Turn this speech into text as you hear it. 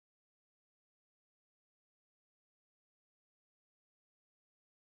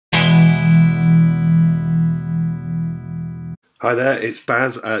Hi there, it's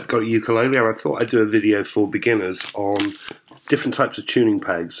Baz at GotAUkulele, and I thought I'd do a video for beginners on different types of tuning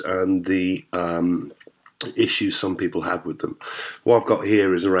pegs and the issues some people have with them. What I've got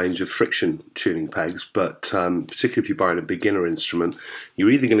here is a range of friction tuning pegs, but particularly if you're buying a beginner instrument,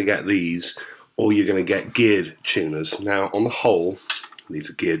 you're either going to get these or you're going to get geared tuners. Now, on the whole, these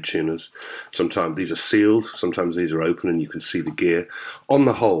are geared tuners. Sometimes these are sealed, sometimes these are open and you can see the gear. On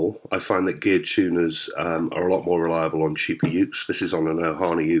the whole, I find that geared tuners are a lot more reliable on cheaper ukes. This is on an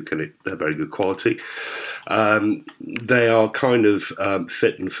Ohana uke and they're very good quality. They are kind of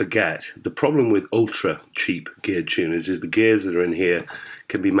fit and forget. The problem with ultra cheap geared tuners is the gears that are in here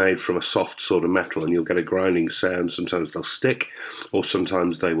can be made from a soft sort of metal and you'll get a grinding sound. Sometimes they'll stick or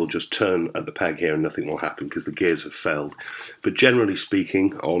sometimes they will just turn at the peg here and nothing will happen because the gears have failed. But generally speaking,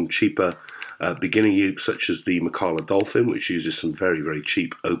 on cheaper beginner ukes such as the Makala Dolphin, which uses some very, very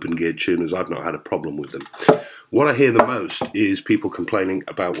cheap open geared tuners, I've not had a problem with them. What I hear the most is people complaining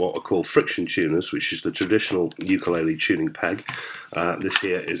about what are called friction tuners, which is the traditional ukulele tuning peg. This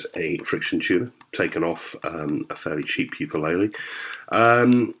here is a friction tuner taken off a fairly cheap ukulele.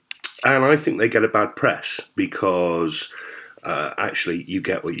 And I think they get a bad press because actually you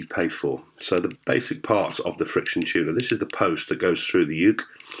get what you pay for. So the basic parts of the friction tuner, this is the post that goes through the uke.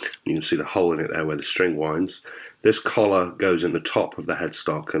 You can see the hole in it there where the string winds. This collar goes in the top of the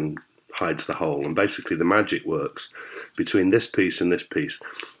headstock and hides the hole, and basically the magic works between this piece and this piece.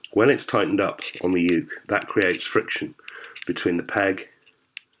 When it's tightened up on the uke, that creates friction between the peg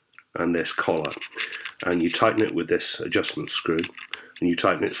and this collar, and you tighten it with this adjustment screw, and you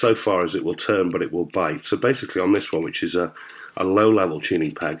tighten it so far as it will turn but it will bite. So basically on this one, which is a low-level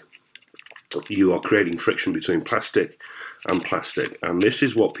tuning peg, you are creating friction between plastic and plastic, and this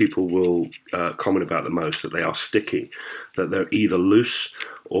is what people will comment about the most, that they are sticky, that they're either loose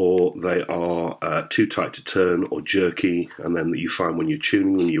or they are too tight to turn or jerky, and then you find when you're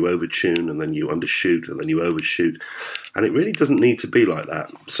tuning them you overtune and then you undershoot and then you overshoot, and it really doesn't need to be like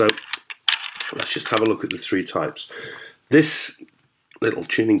that. So let's just have a look at the three types. This little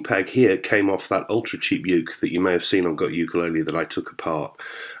tuning peg here came off that ultra cheap uke that you may have seen on GotAUkulele that I took apart,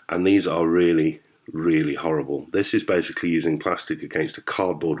 and these are really horrible. This is basically using plastic against a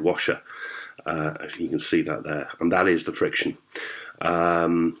cardboard washer, as you can see that there, and that is the friction.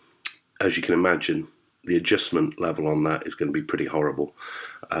 As you can imagine, the adjustment level on that is going to be pretty horrible,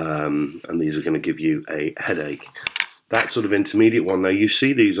 and these are going to give you a headache. That sort of intermediate one, now you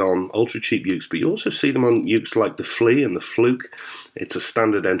see these on ultra cheap ukes, but you also see them on ukes like the Flea and the Fluke. It's a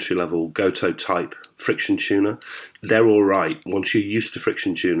standard entry level Goto type friction tuner. They're all right. Once you're used to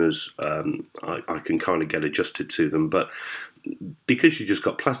friction tuners, I can kind of get adjusted to them, but because you just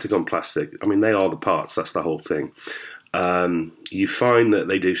got plastic on plastic, I mean, they are the parts, that's the whole thing. You find that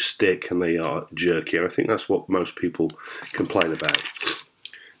they do stick and they are jerky, and I think that's what most people complain about.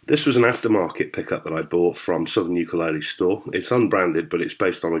 This was an aftermarket pickup that I bought from Southern Ukulele Store. It's unbranded, but it's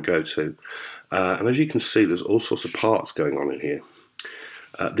based on a Goto. And as you can see, there's all sorts of parts going on in here.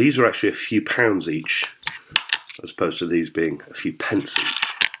 These are actually a few pounds each, as opposed to these being a few pence each.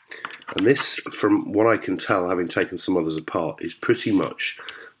 And this, from what I can tell, having taken some others apart, is pretty much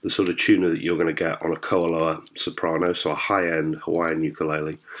the sort of tuner that you're going to get on a koaloa soprano, so a high-end Hawaiian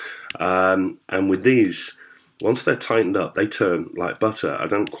ukulele. And with these, once they're tightened up, they turn like butter. I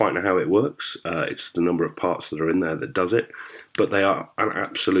don't quite know how it works. It's the number of parts that are in there that does it, but they are an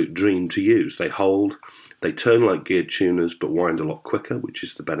absolute dream to use. They hold, they turn like geared tuners, but wind a lot quicker, which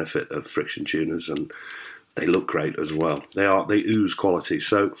is the benefit of friction tuners, and they look great as well. They ooze quality.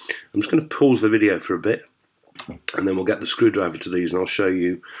 So I'm just going to pause the video for a bit, and then we'll get the screwdriver to these, and I'll show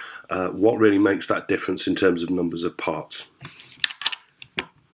you what really makes that difference in terms of numbers of parts.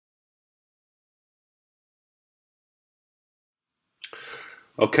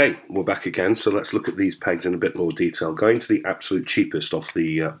 Okay, we're back again, so let's look at these pegs in a bit more detail. Going to the absolute cheapest off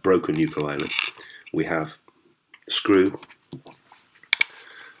the broken ukulele, we have the screw,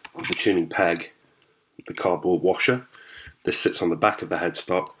 the tuning peg, the cardboard washer. This sits on the back of the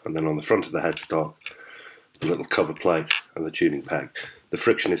headstock, and then on the front of the headstock, the little cover plate and the tuning peg. The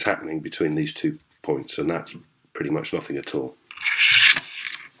friction is happening between these 2 points, and that's pretty much nothing at all.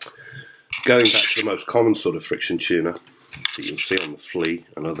 Going back to the most common sort of friction tuner that you'll see on the Flea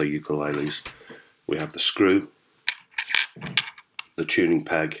and other ukuleles, we have the screw, the tuning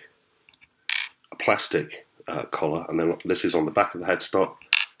peg, a plastic collar, and then this is on the back of the headstock,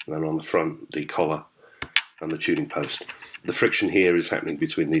 and then on the front the collar and the tuning post. The friction here is happening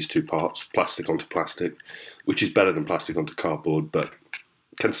between these two parts, plastic onto plastic, which is better than plastic onto cardboard, but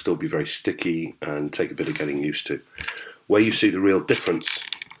can still be very sticky and take a bit of getting used to. Where you see the real difference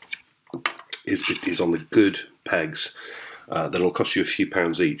is on the good pegs. that'll cost you a few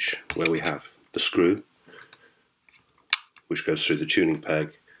pounds each, where we have the screw, which goes through the tuning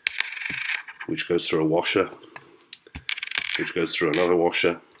peg, which goes through a washer, which goes through another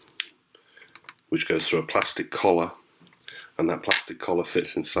washer, which goes through a plastic collar, and that plastic collar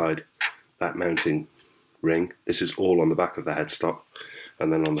fits inside that mounting ring. This is all on the back of the headstock,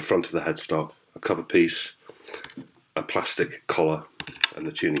 and then on the front of the headstock, a cover piece, a plastic collar, and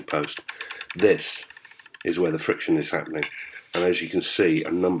the tuning post. This is where the friction is happening, and as you can see,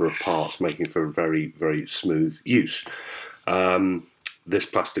 a number of parts making for a very, very smooth use. This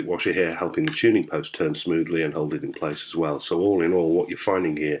plastic washer here helping the tuning post turn smoothly and hold it in place as well. So all in all, what you're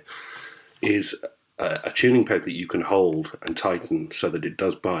finding here is a tuning peg that you can hold and tighten so that it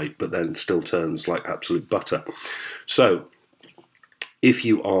does bite, but then still turns like absolute butter. So if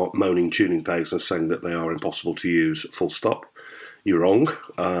you are moaning tuning pegs and saying that they are impossible to use, full stop, you're wrong.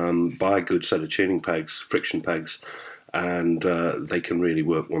 Buy a good set of tuning pegs, friction pegs, and they can really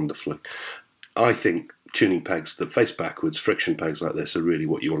work wonderfully. I think tuning pegs that face backwards, friction pegs like this, are really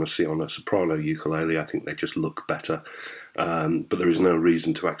what you want to see on a soprano ukulele. I think they just look better, but there is no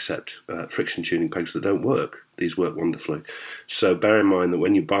reason to accept friction tuning pegs that don't work. These work wonderfully. So bear in mind that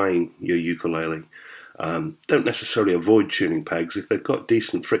when you're buying your ukulele, don't necessarily avoid tuning pegs. If they've got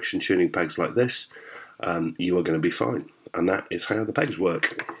decent friction tuning pegs like this, you are going to be fine, and that is how the pegs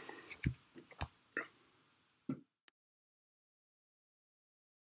work.